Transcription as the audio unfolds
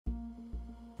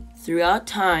Throughout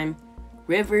time,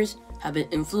 rivers have been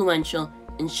influential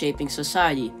in shaping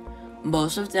society.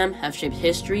 Most of them have shaped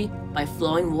history by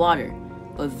flowing water,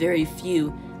 but very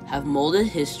few have molded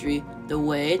history the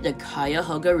way the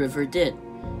Cuyahoga River did.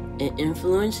 It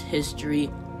influenced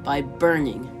history by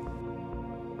burning.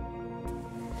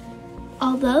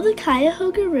 Although the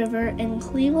Cuyahoga River in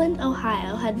Cleveland,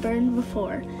 Ohio had burned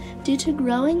before, due to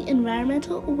growing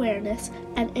environmental awareness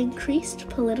and increased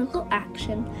political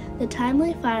action, the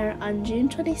timely fire on June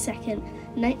 22,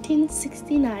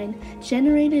 1969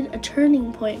 generated a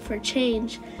turning point for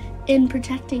change in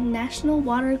protecting national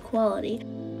water quality.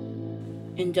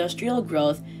 Industrial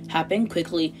growth happened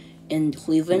quickly in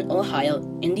Cleveland, Ohio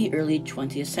in the early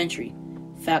 20th century.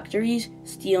 Factories,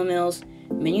 steel mills,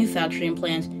 manufacturing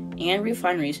plants, and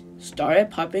refineries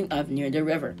started popping up near the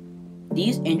river.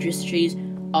 These industries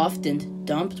often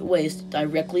dumped waste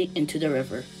directly into the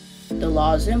river. The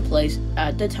laws in place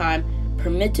at the time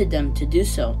permitted them to do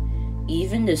so.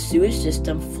 Even the sewage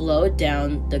system flowed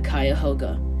down the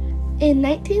Cuyahoga. In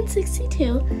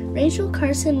 1962, Rachel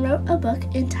Carson wrote a book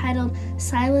entitled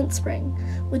Silent Spring,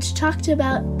 which talked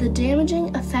about the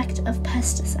damaging effect of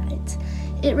pesticides.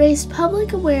 It raised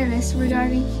public awareness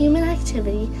regarding human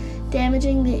activity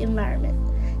damaging the environment.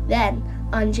 Then,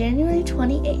 on January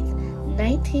 28,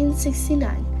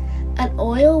 1969, an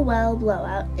oil well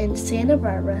blowout in Santa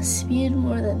Barbara spewed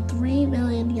more than 3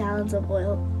 million gallons of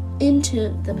oil into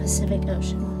the Pacific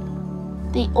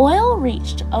Ocean. The oil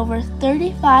reached over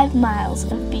 35 miles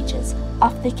of beaches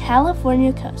off the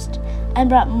California coast and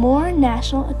brought more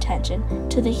national attention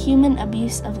to the human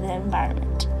abuse of the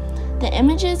environment. The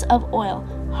images of oil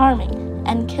harming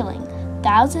and killing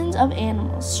thousands of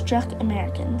animals struck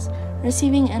Americans,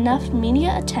 receiving enough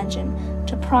media attention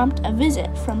to prompt a visit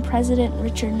from President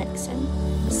Richard Nixon.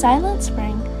 Silent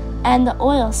Spring and the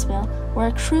oil spill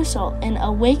were crucial in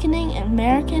awakening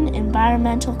American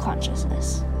environmental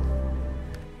consciousness.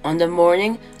 On the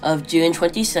morning of June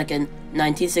 22,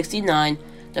 1969,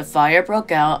 the fire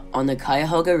broke out on the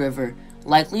Cuyahoga River,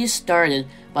 likely started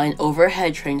by an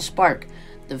overhead train spark.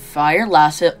 The fire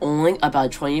lasted only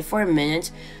about 24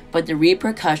 minutes, but the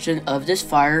repercussions of this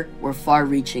fire were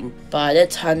far-reaching. By the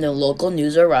time the local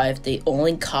news arrived, they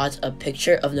only caught a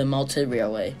picture of the melted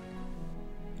railway.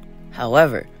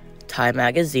 However, Time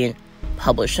magazine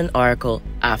published an article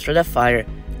after the fire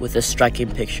with a striking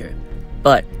picture.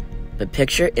 But the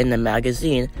picture in the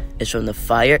magazine is from the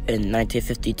fire in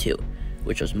 1952,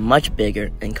 which was much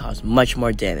bigger and caused much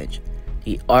more damage.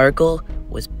 The article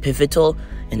was pivotal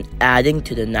in adding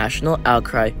to the national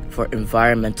outcry for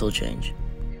environmental change.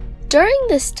 During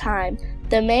this time,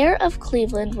 the mayor of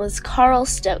Cleveland was Carl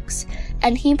Stokes,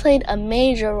 and he played a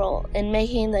major role in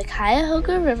making the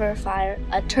Cuyahoga River fire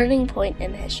a turning point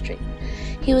in history.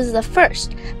 He was the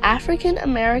first African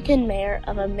American mayor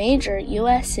of a major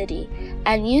U.S. city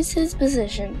and used his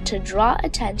position to draw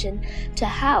attention to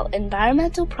how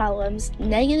environmental problems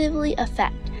negatively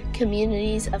affect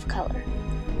communities of color.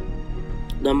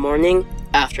 The morning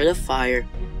after the fire,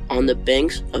 on the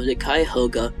banks of the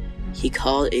Cuyahoga, he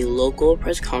called a local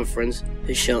press conference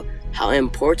to show how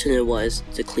important it was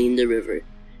to clean the river.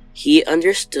 He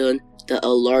understood that a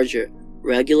larger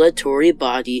regulatory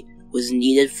body was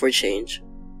needed for change.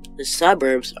 The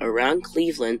suburbs around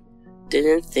Cleveland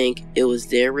didn't think it was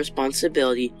their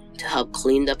responsibility to help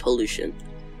clean the pollution.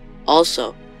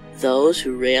 Also, those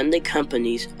who ran the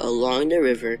companies along the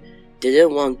river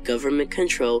didn't want government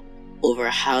control over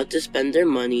how to spend their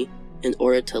money in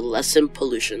order to lessen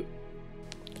pollution.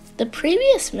 The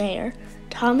previous mayor,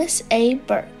 Thomas A.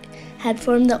 Burke, had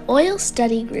formed the Oil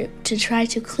Study Group to try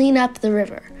to clean up the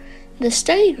river. The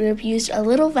study group used a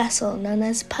little vessel known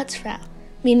as Putzfrau,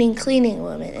 meaning cleaning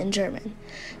woman in German,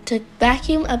 to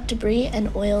vacuum up debris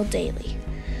and oil daily.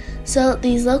 So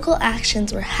these local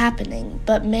actions were happening,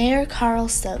 but Mayor Carl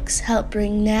Stokes helped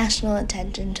bring national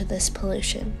attention to this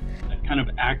pollution. A kind of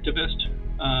activist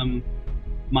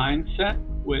mindset,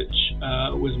 which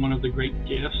was one of the great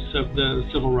gifts of the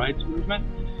civil rights movement,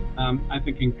 I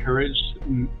think encouraged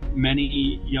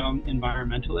many young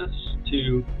environmentalists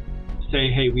to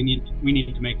say, hey, we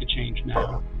need to make a change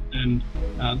now. And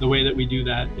the way that we do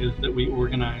that is that we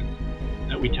organize,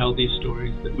 that we tell these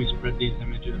stories, that we spread these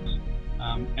images,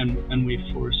 and we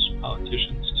force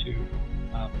politicians to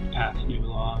pass new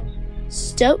laws.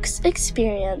 Stokes'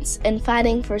 experience in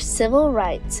fighting for civil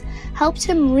rights helped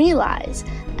him realize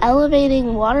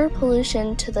elevating water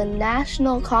pollution to the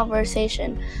national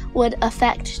conversation would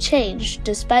affect change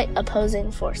despite opposing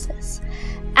forces.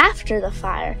 After the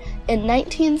fire, in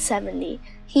 1970,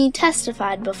 he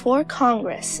testified before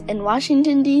Congress in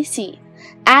Washington, D.C.,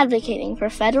 advocating for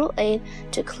federal aid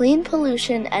to clean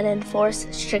pollution and enforce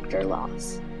stricter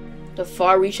laws. The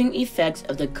far-reaching effects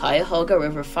of the Cuyahoga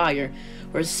River fire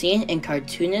were seen in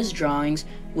cartoonist drawings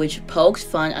which poked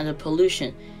fun at the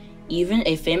pollution. Even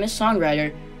a famous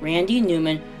songwriter, Randy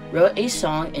Newman, wrote a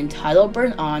song entitled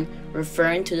Burn On,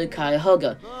 referring to the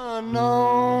Cuyahoga. Burn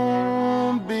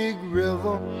on, big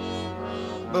river,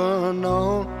 burn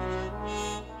on.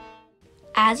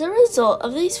 As a result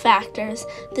of these factors,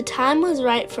 the time was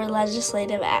right for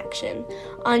legislative action.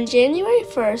 On January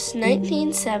 1st,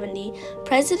 1970,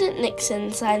 President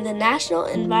Nixon signed the National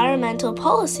Environmental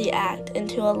Policy Act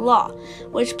into a law,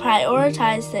 which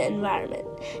prioritized the environment.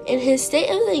 In his State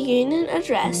of the Union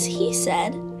address, he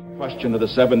said, The question of the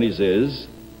 70s is,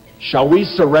 shall we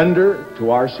surrender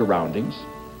to our surroundings,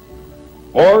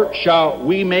 or shall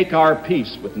we make our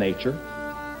peace with nature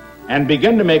and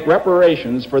begin to make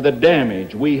reparations for the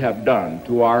damage we have done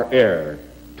to our air,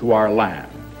 to our land,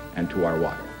 and to our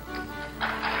water?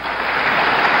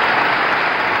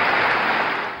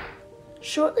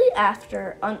 Shortly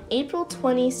after, on April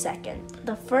 22nd,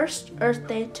 the first Earth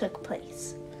Day took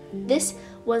place. This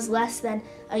was less than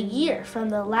a year from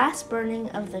the last burning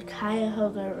of the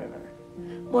Cuyahoga River.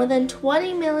 More than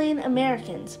 20 million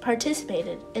Americans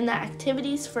participated in the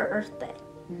activities for Earth Day.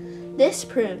 This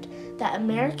proved that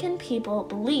American people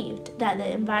believed that the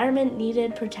environment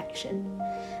needed protection.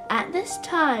 At this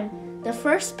time, the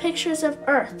first pictures of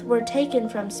Earth were taken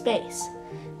from space.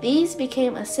 These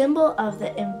became a symbol of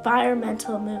the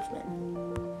environmental movement.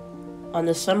 On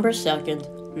December 2nd,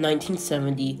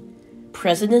 1970,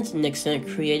 President Nixon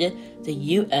created the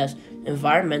U.S.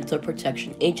 Environmental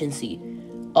Protection Agency,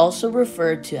 also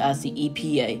referred to as the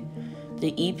EPA.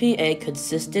 The EPA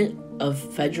consisted of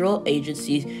federal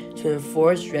agencies to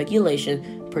enforce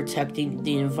regulation protecting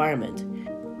the environment.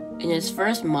 In its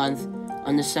first month,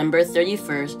 on December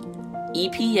 31st,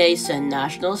 EPA set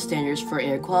national standards for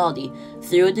air quality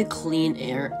through the Clean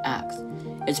Air Act.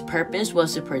 Its purpose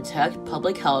was to protect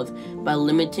public health by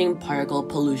limiting particle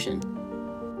pollution.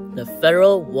 The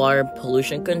Federal Water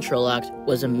Pollution Control Act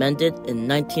was amended in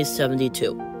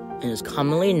 1972 and is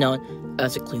commonly known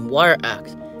as the Clean Water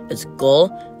Act. Its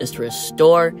goal is to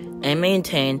restore and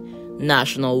maintain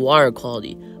national water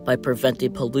quality by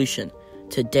preventing pollution.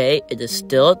 Today, it is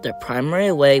still the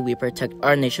primary way we protect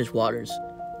our nation's waters.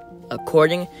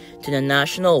 According to the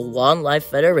National Wildlife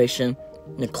Federation,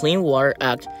 the Clean Water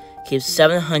Act keeps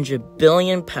 700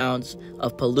 billion pounds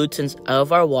of pollutants out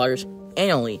of our waters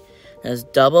annually and has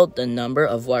doubled the number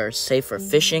of waters safe for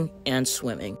fishing and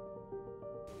swimming.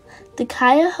 The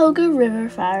Cuyahoga River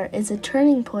fire is a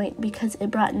turning point because it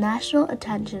brought national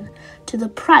attention to the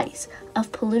price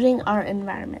of polluting our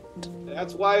environment.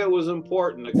 That's why it was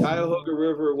important. The Cuyahoga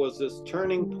River was this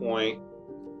turning point,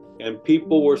 and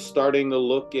people were starting to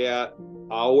look at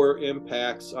our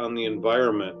impacts on the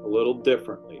environment a little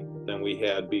differently than we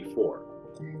had before.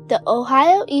 The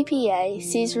Ohio EPA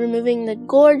sees removing the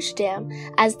Gorge Dam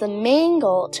as the main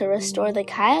goal to restore the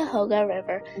Cuyahoga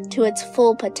River to its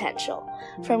full potential.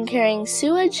 From carrying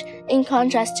sewage in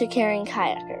contrast to carrying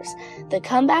kayakers, the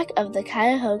comeback of the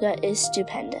Cuyahoga is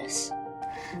stupendous.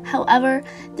 However,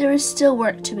 there is still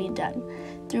work to be done.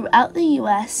 Throughout the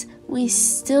U.S., we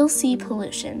still see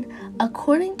pollution.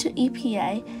 According to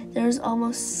EPA, there is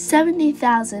almost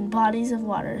 70,000 bodies of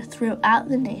water throughout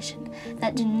the nation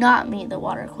that do not meet the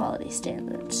water quality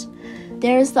standards.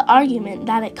 There is the argument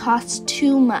that it costs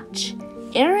too much.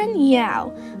 Aaron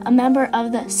Yao, a member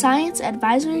of the Science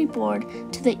Advisory Board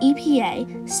to the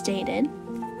EPA, stated,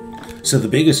 So the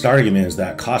biggest argument is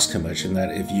that it costs too much and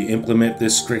that if you implement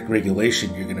this strict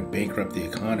regulation, you're going to bankrupt the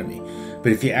economy.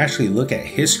 But if you actually look at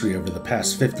history over the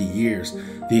past 50 years,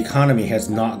 the economy has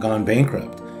not gone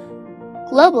bankrupt.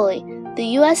 Globally, the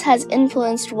U.S. has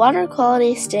influenced water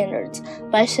quality standards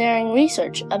by sharing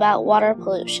research about water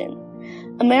pollution.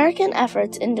 American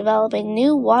efforts in developing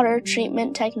new water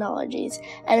treatment technologies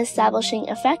and establishing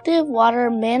effective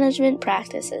water management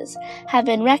practices have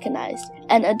been recognized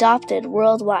and adopted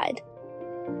worldwide.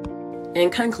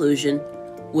 In conclusion,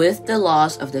 with the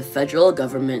loss of the federal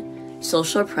government,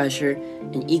 social pressure,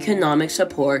 and economic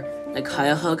support, the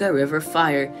Cuyahoga River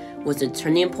fire was a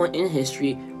turning point in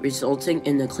history, resulting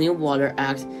in the Clean Water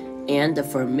Act and the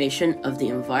formation of the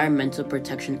Environmental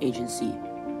Protection Agency.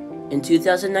 In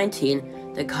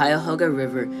 2019, the Cuyahoga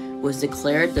River was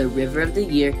declared the River of the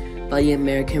Year by the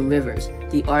American Rivers.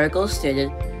 The article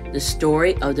stated, "The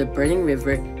story of the burning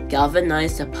river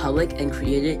galvanized the public and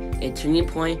created a turning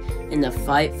point in the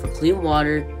fight for clean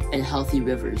water and healthy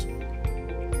rivers."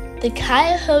 The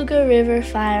Cuyahoga River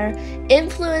fire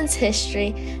influenced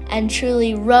history and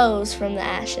truly rose from the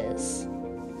ashes.